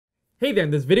Hey there,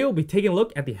 in this video we'll be taking a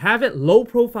look at the Havit Low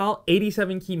Profile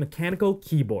 87 key Mechanical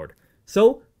Keyboard.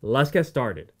 So let's get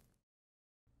started.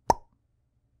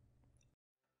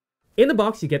 In the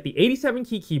box you get the 87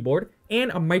 key keyboard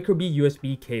and a micro B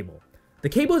USB cable. The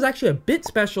cable is actually a bit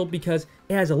special because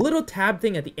it has a little tab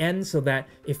thing at the end so that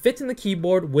it fits in the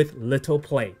keyboard with little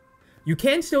play. You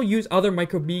can still use other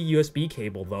micro B USB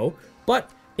cable though,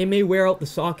 but it may wear out the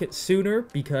socket sooner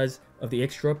because of the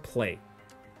extra play.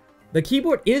 The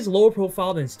keyboard is lower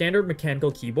profile than standard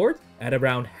mechanical keyboards at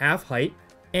around half height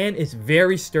and is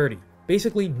very sturdy,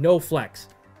 basically no flex.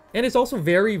 And it's also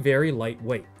very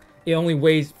lightweight. It only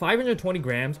weighs 520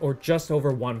 grams or just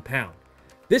over 1 pound.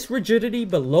 This rigidity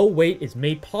but low weight is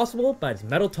made possible by its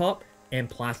metal top and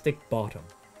plastic bottom.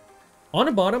 On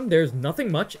the bottom there's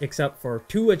nothing much except for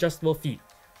 2 adjustable feet.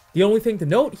 The only thing to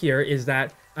note here is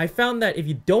that I found that if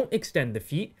you don't extend the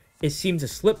feet, it seems to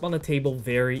slip on the table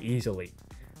very easily.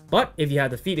 But if you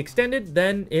have the feet extended,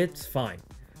 then it's fine.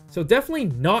 So definitely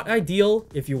not ideal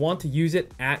if you want to use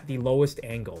it at the lowest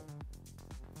angle.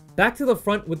 Back to the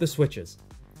front with the switches.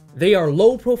 They are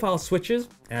low profile switches,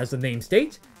 as the name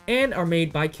states, and are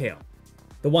made by Kailh.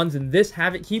 The ones in this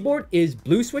Havit keyboard is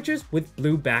blue switches with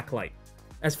blue backlight.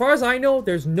 As far as I know,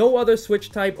 there's no other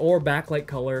switch type or backlight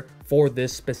color for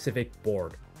this specific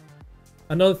board.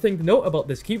 Another thing to note about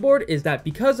this keyboard is that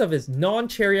because of its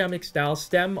non-ceramic style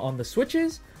stem on the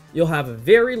switches, you'll have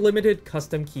very limited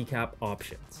custom keycap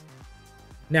options.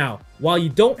 Now, while you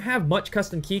don't have much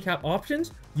custom keycap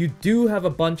options, you do have a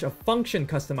bunch of function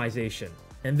customization,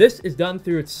 and this is done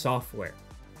through its software.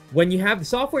 When you have the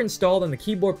software installed and the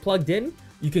keyboard plugged in,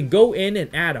 you can go in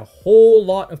and add a whole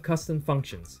lot of custom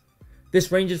functions.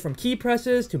 This ranges from key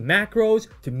presses to macros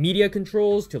to media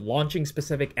controls to launching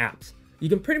specific apps. You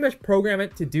can pretty much program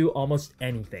it to do almost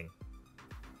anything.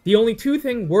 The only two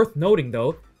things worth noting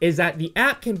though is that the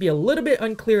app can be a little bit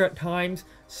unclear at times,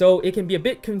 so it can be a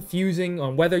bit confusing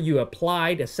on whether you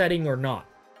applied a setting or not.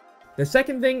 The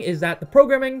second thing is that the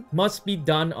programming must be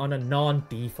done on a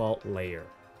non-default layer.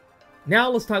 Now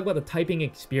let's talk about the typing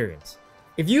experience.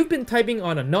 If you've been typing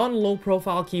on a non-low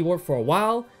profile keyboard for a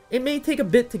while, it may take a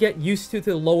bit to get used to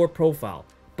the lower profile,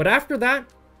 but after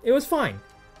that, it was fine.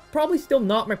 Probably still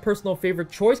not my personal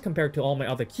favorite choice compared to all my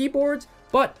other keyboards,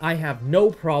 but I have no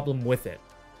problem with it.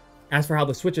 As for how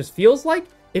the switches feels like,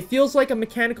 it feels like a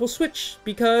mechanical switch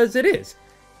because it is.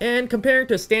 And comparing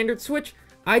to a standard switch,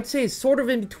 I'd say it's sort of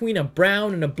in between a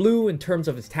brown and a blue in terms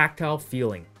of its tactile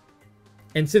feeling.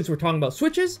 And since we're talking about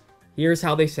switches, here's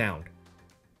how they sound.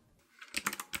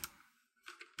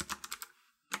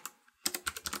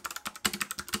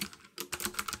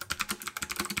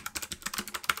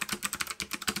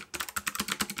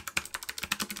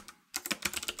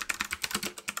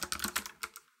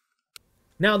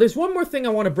 Now, there's one more thing I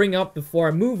want to bring up before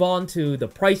I move on to the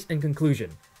price and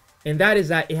conclusion, and that is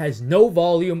that it has no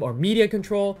volume or media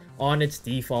control on its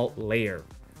default layer.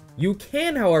 You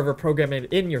can, however, program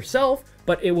it in yourself,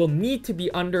 but it will need to be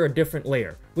under a different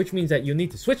layer, which means that you need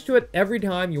to switch to it every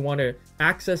time you want to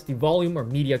access the volume or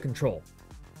media control.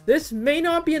 This may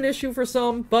not be an issue for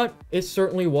some, but it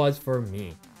certainly was for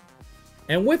me.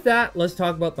 And with that, let's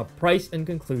talk about the price and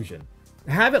conclusion.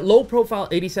 The Havit Low Profile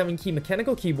 87 key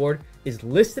Mechanical Keyboard is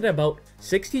listed at about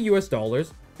 $60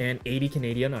 US and 80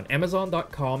 Canadian on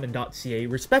Amazon.com and .ca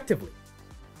respectively.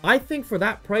 I think for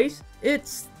that price,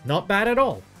 it's not bad at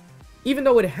all. Even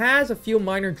though it has a few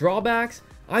minor drawbacks,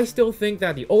 I still think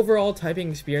that the overall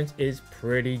typing experience is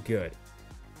pretty good.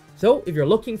 So if you're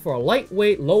looking for a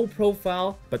lightweight, low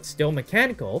profile, but still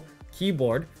mechanical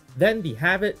keyboard, then the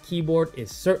Havit keyboard is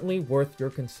certainly worth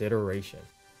your consideration.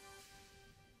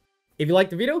 If you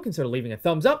liked the video, consider leaving a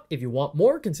thumbs up. If you want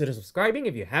more, consider subscribing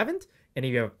if you haven't. And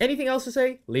if you have anything else to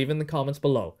say, leave in the comments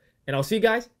below. And I'll see you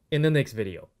guys in the next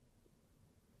video.